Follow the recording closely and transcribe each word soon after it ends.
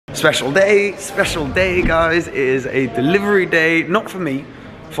Special day guys. It is a delivery day, not for me,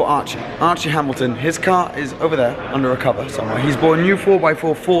 for Archie Hamilton. His car is over there under a cover somewhere. He's bought a new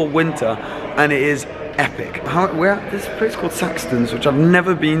 4x4 for winter and it is epic. We're at this place called Saxton's, which I've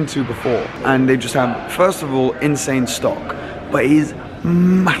never been to before, and they just have, first of all, insane stock, but it is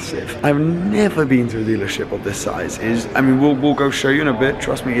massive. I've never been to a dealership of this size. I mean, we'll go show you in a bit.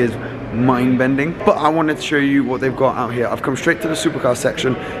 Trust me, it is mind-bending. But I wanted to show you what they've got out here. I've come straight to the supercar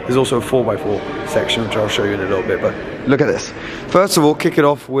section. There's also a 4x4 section, which I'll show you in a little bit. But look at this. First of all, kick it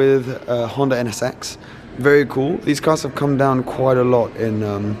off with Honda NSX. Very cool. These cars have come down quite a lot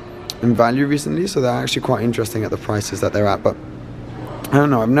in value recently, so they're actually quite interesting at the prices that they're at. But I don't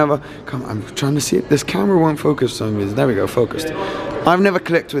know, I'm trying to see it. This camera won't focus for some reason. There we go, focused. I've never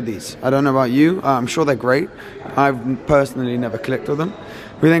clicked with these. I don't know about you. I'm sure they're great. I've personally never clicked with them.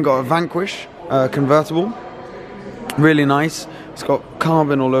 We then got a Vanquish convertible. Really nice. It's got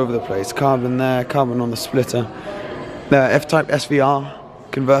carbon all over the place. Carbon there, carbon on the splitter. The F-Type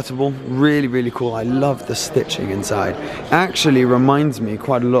SVR convertible. Really, really cool. I love the stitching inside. Actually reminds me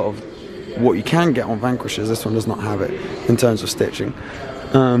quite a lot of what you can get on Vanquishes. This one does not have it in terms of stitching.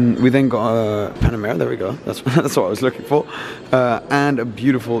 We then got a Panamera, there we go, that's what I was looking for, and a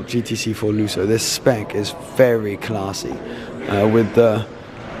beautiful GTC4 Lusso. This spec is very classy, with the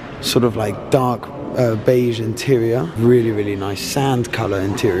sort of like dark beige interior, really, really nice sand color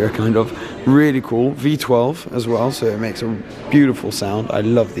interior, kind of, really cool. V12 as well, so it makes a beautiful sound. I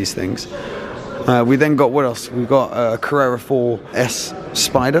love these things. We then got, what else? We got a Carrera 4S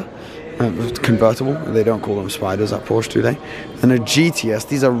Spider. Convertible, they don't call them spiders at Porsche, do they? And a GTS.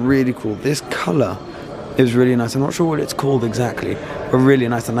 These are really cool. This color is really nice. I'm not sure what it's called exactly, but really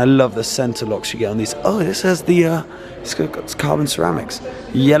nice. And I love the center locks you get on these. Oh, this has the it's got carbon ceramics.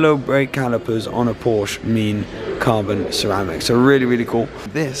 Yellow brake calipers on a Porsche mean carbon ceramics, so really, really cool.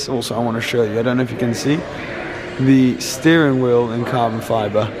 This also I want to show you. I don't know if you can see the steering wheel in carbon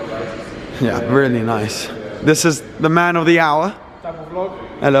fiber. Yeah, really nice. This is the man of the hour. Double vlog.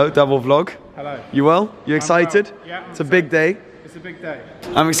 Hello, double vlog. Hello. You well? You excited? Well. Yeah. It's a big day. It's a big day.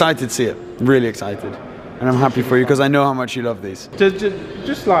 I'm excited to see it. Really excited. And I'm happy for you because I know how much you love these.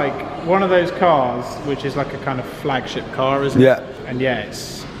 Just like one of those cars, which is like a kind of flagship car, isn't it? Yeah. And yeah,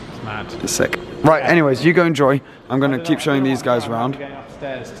 it's mad. It's sick. Right, anyways, you go enjoy. I'm going to keep showing these guys around.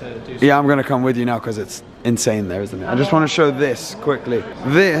 Upstairs to do yeah, I'm going to come with you now because it's insane there, isn't it? I just want to show this quickly.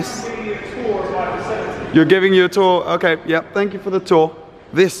 This... You're giving you a tour? Okay, yep, thank you for the tour.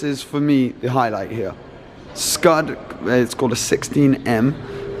 This is, for me, the highlight here. Scud, it's called a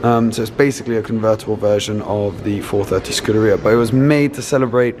 16M. So it's basically a convertible version of the 430 Scuderia, but it was made to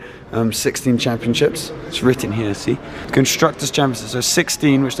celebrate 16 championships. It's written here, see? Constructors' Championships, so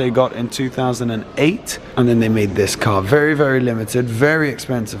 16, which they got in 2008, and then they made this car. Very, very limited, very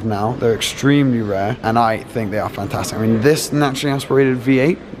expensive now. They're extremely rare, and I think they are fantastic. I mean, this naturally aspirated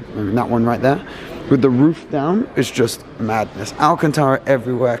V8, I mean, that one right there, with the roof down, is just madness. Alcantara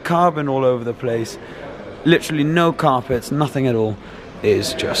everywhere, carbon all over the place, literally no carpets, nothing at all. It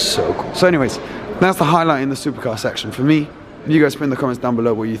is just so cool. So anyways, that's the highlight in the supercar section for me. You guys put in the comments down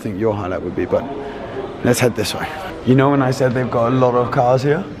below what you think your highlight would be, but let's head this way. You know when I said they've got a lot of cars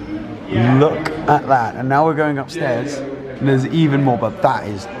here? Yeah. Look at that. And now we're going upstairs, and there's even more, but that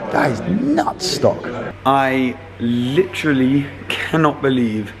is nuts stock. I literally cannot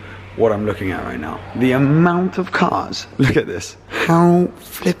believe what I'm looking at right now. The amount of cars. Look at this. How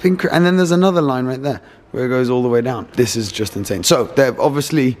flipping crazy. And then there's another line right there where it goes all the way down. This is just insane. So they're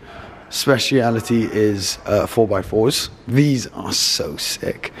obviously speciality is 4x4s. These are so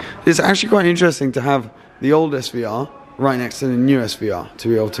sick. It's actually quite interesting to have the old SVR right next to the new SVR to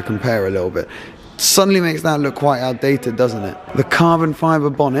be able to compare a little bit. Suddenly makes that look quite outdated, doesn't it? The carbon fiber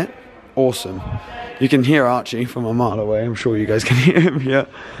bonnet, awesome. You can hear Archie from a mile away. I'm sure you guys can hear him here.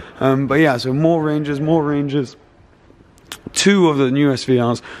 But yeah, so more ranges, more ranges. Two of the new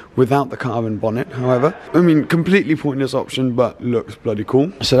SVRs without the carbon bonnet, however. I mean, completely pointless option, but looks bloody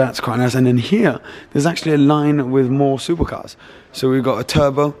cool. So that's quite nice. And then here, there's actually a line with more supercars. So we've got a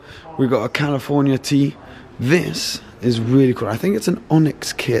turbo, we've got a California T. This is really cool. I think it's an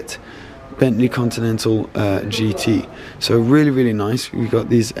Onyx kit. Bentley Continental GT. So really, really nice. We've got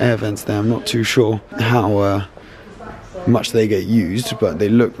these air vents there. I'm not too sure how much they get used, but they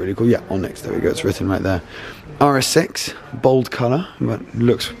look really cool. Yeah, Onyx, there we go. It's written right there. RS6, bold color, but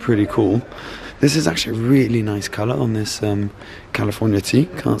looks pretty cool. This is actually a really nice color on this California T.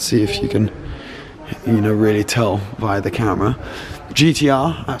 Can't see if you can, you know, really tell via the camera.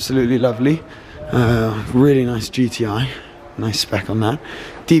 GTR, absolutely lovely. Really nice GTI. Nice spec on that.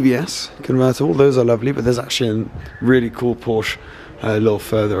 DBS convertible, those are lovely, but there's actually a really cool Porsche a little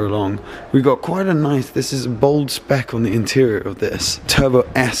further along. We've got quite a nice, this is a bold spec on the interior of this. Turbo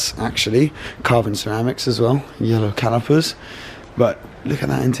S actually, carbon ceramics as well, yellow calipers. But look at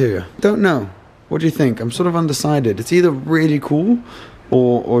that interior. Don't know, what do you think? I'm sort of undecided. It's either really cool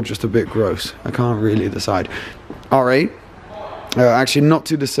or just a bit gross. I can't really decide. R8, actually not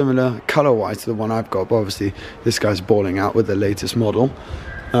too dissimilar color wise to the one I've got, but obviously this guy's balling out with the latest model.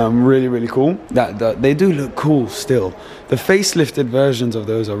 Really, really cool. They do look cool still. The facelifted versions of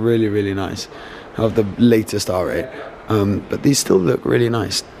those are really, really nice, of the latest R8. But these still look really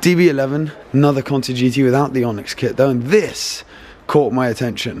nice. DB11, another Conti GT without the Onyx kit though, and this caught my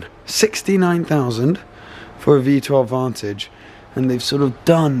attention. 69,000 for a V12 Vantage, and they've sort of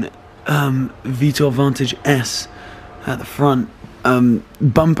done V12 Vantage S at the front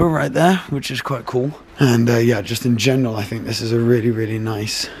bumper right there, which is quite cool. And yeah, just in general, I think this is a really, really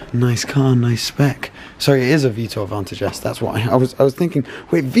nice car, nice spec. Sorry, it is a V12 Vantage S. That's why I was thinking,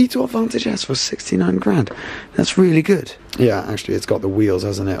 wait, V12 Vantage S for 69 grand. That's really good. Yeah, actually, it's got the wheels,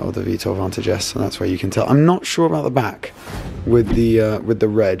 hasn't it, of the V12 Vantage S, so that's where you can tell. I'm not sure about the back with the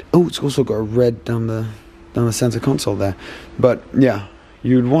red. Oh, it's also got a red down the center console there. But yeah,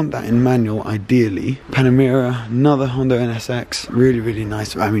 you'd want that in manual, ideally. Panamera, another Honda NSX, really, really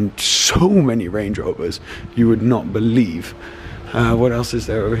nice. I mean, so many Range Rovers, you would not believe. What else is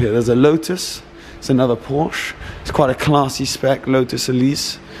there over here? There's a Lotus, it's another Porsche. It's quite a classy spec, Lotus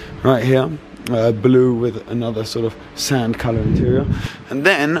Elise, right here. Blue with another sort of sand color interior. And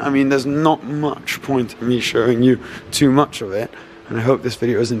then, I mean, there's not much point in me showing you too much of it. And I hope this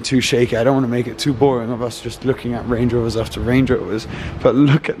video isn't too shaky. I don't want to make it too boring of us just looking at Range Rovers after Range Rovers. But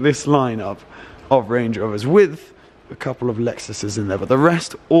look at this lineup of Range Rovers with a couple of Lexuses in there. But the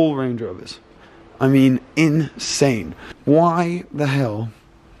rest, all Range Rovers. I mean, insane. Why the hell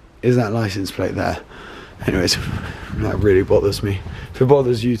is that license plate there? Anyways, that really bothers me. If it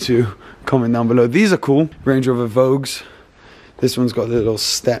bothers you too, comment down below. These are cool. Range Rover Vogues. This one's got the little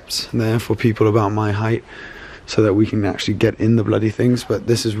steps there for people about my height, so that we can actually get in the bloody things. But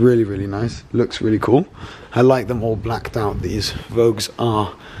this is really, really nice. Looks really cool. I like them all blacked out. These Vogues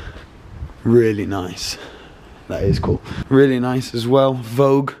are really nice. That is cool. Really nice as well.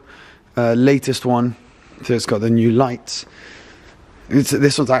 Vogue, latest one. So it's got the new lights.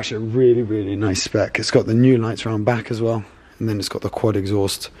 This one's actually a really, really nice spec. It's got the new lights around back as well. And then it's got the quad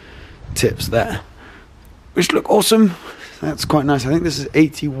exhaust tips there, which look awesome. That's quite nice. I think this is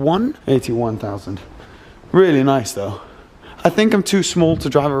 81,000. Really nice though. I think I'm too small to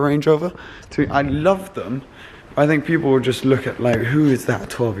drive a Range Rover. I love them. I think people would just look at like, who is that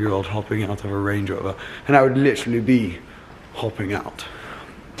 12-year-old hopping out of a Range Rover? And I would literally be hopping out.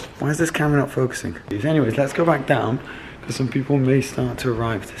 Why is this camera not focusing? Anyways, let's go back down, because some people may start to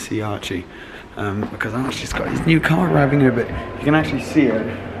arrive to see Archie. Because Archie's got his new car arriving in a bit. You can actually see it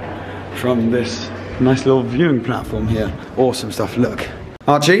from this nice little viewing platform here. Awesome stuff, look.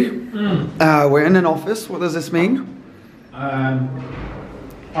 Archie, we're in an office. What does this mean? I've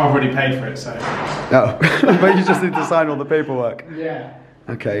already paid for it, so. Oh, but you just need to sign all the paperwork. Yeah.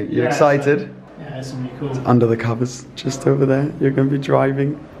 Okay, you excited? Yeah, it's gonna be cool. It's under the covers, just over there. You're going to be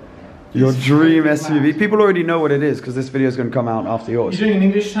driving your dream SUV. People already know what it is because this video is going to come out after yours. You're doing an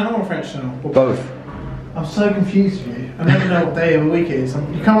English channel or a French channel? Both. I'm so confused with you. I never know what day of the week it is.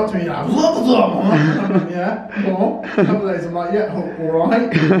 You come up to me and you're like, I'm like, yeah, well, a couple of days I'm like, yeah,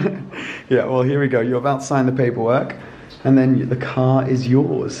 alright. Yeah, well, here we go. You're about to sign the paperwork, and then the car is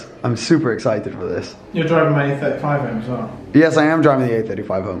yours. I'm super excited for this. You're driving my A35 home as well? Yes, I am driving the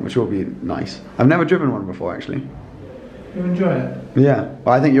A35 home, which will be nice. I've never driven one before, actually. You enjoy it? Yeah,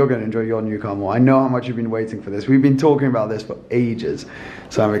 but I think you're going to enjoy your new car more. I know how much you've been waiting for this. We've been talking about this for ages,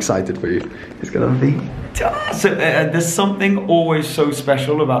 so I'm excited for you. It's going to be... So, there's something always so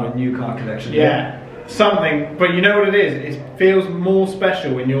special about a new car collection. Yeah, something, but you know what it is? It feels more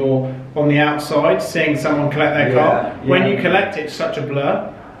special when you're on the outside seeing someone collect their car. When you collect it, it's such a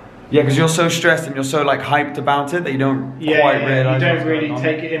blur. Yeah, because you're so stressed and you're so like hyped about it that you don't quite realise. You don't really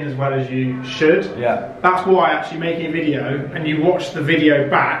take it in as well as you should. Yeah. That's why actually making a video and you watch the video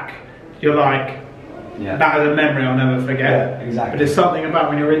back, you're like, that is a memory I'll never forget. Yeah, exactly. But there's something about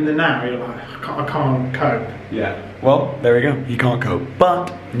when you're in the now, you're like, I can't cope. Yeah. Well, there we go. You can't cope.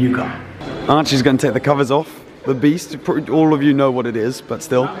 But new car. Archie's going to take the covers off the beast. All of you know what it is, but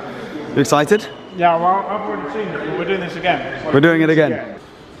still. You excited? Yeah, well, I've already seen it, but we're doing this again. We're doing it again.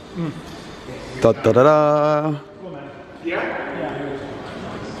 Da da da da. Yeah.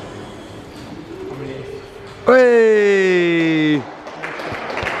 Hey!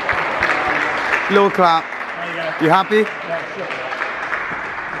 Little clap. There you go. You happy? Yeah, sure.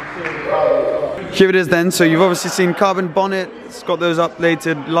 Here it is then. So you've obviously seen carbon bonnet. It's got those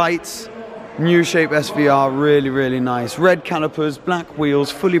updated lights. New shape SVR, really, really nice. Red calipers, black wheels,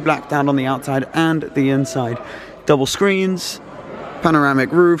 fully blacked out on the outside and the inside. Double screens,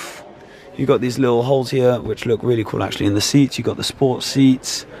 panoramic roof. You got these little holes here, which look really cool actually in the seats. You got the sport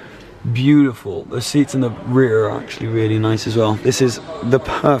seats, beautiful. The seats in the rear are actually really nice as well. This is the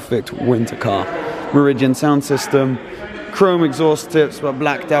perfect winter car. Meridian sound system, chrome exhaust tips, but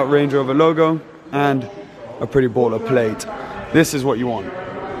blacked out Range Rover logo, and a pretty baller plate. This is what you want.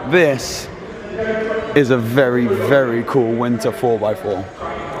 This is a very, very cool winter 4x4.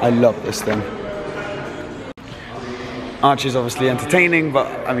 I love this thing. Archie's obviously entertaining, but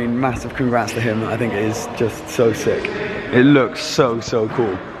I mean, massive congrats to him. I think it is just so sick. It looks so, so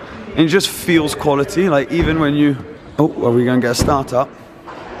cool. And it just feels quality, like even when you... Oh, are we gonna get a start up?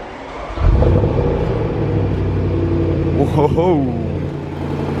 Whoa.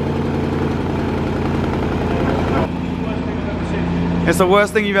 It's the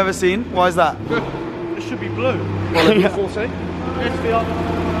worst thing you've ever seen? Why is that? It should be blue. Well, yeah.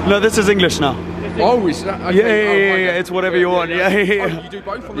 SVR. No, this is English now. Oh, is that? Okay. Yeah, it's whatever you want. Yeah. Oh, you do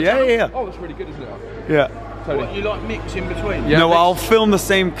both on the channel? Yeah. Oh, that's really good, isn't it? Yeah. Totally. What, you like mix in between? Yeah, No, I'll film the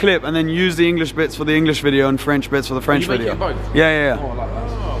same clip and then use the English bits for the English video and French bits for the French video. Both? Yeah. Oh, I like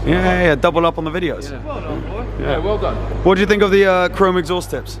that. Yeah, double up on the videos. Yeah. Well done, boy. Yeah, well done. What do you think of the chrome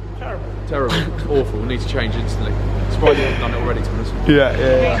exhaust tips? Terrible. Terrible. It's awful. We need to change instantly. Surprised you haven't done it already, to be honest. Yeah.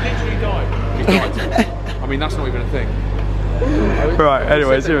 He's literally died. He's died. I mean, that's not even a thing. Right,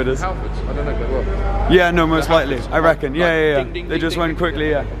 anyways, here it is. Halfords. I don't know if they were. Yeah, no, most likely. I reckon. Yeah. Ding, ding, They ding, just ding, went ding, quickly,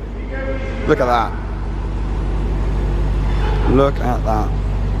 ding. yeah. Look at that. Look at that.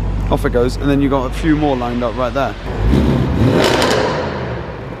 Off it goes, and then you got a few more lined up right there.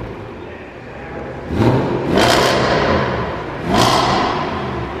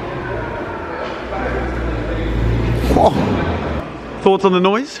 Whoa. Thoughts on the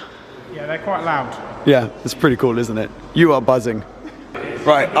noise? Yeah, they're quite loud. Yeah, it's pretty cool, isn't it? You are buzzing.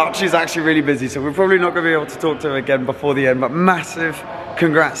 Right, Archie's actually really busy, so we're probably not going to be able to talk to him again before the end, but massive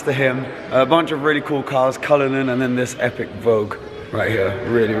congrats to him. A bunch of really cool cars, Cullinan, and then this epic Vogue right here.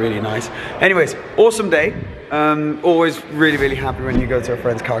 Really, really nice. Anyways, awesome day. Always really, really happy when you go to a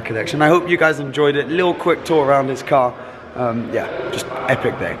friend's car collection. I hope you guys enjoyed it. Little quick tour around his car. Yeah, just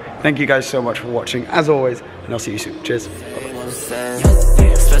epic day. Thank you guys so much for watching, as always, and I'll see you soon. Cheers.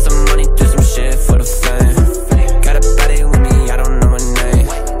 Spend some money, do some shit for the fame. Got a body with me, I don't know my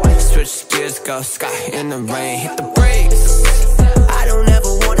name. Switch gears, go sky in the rain. Hit the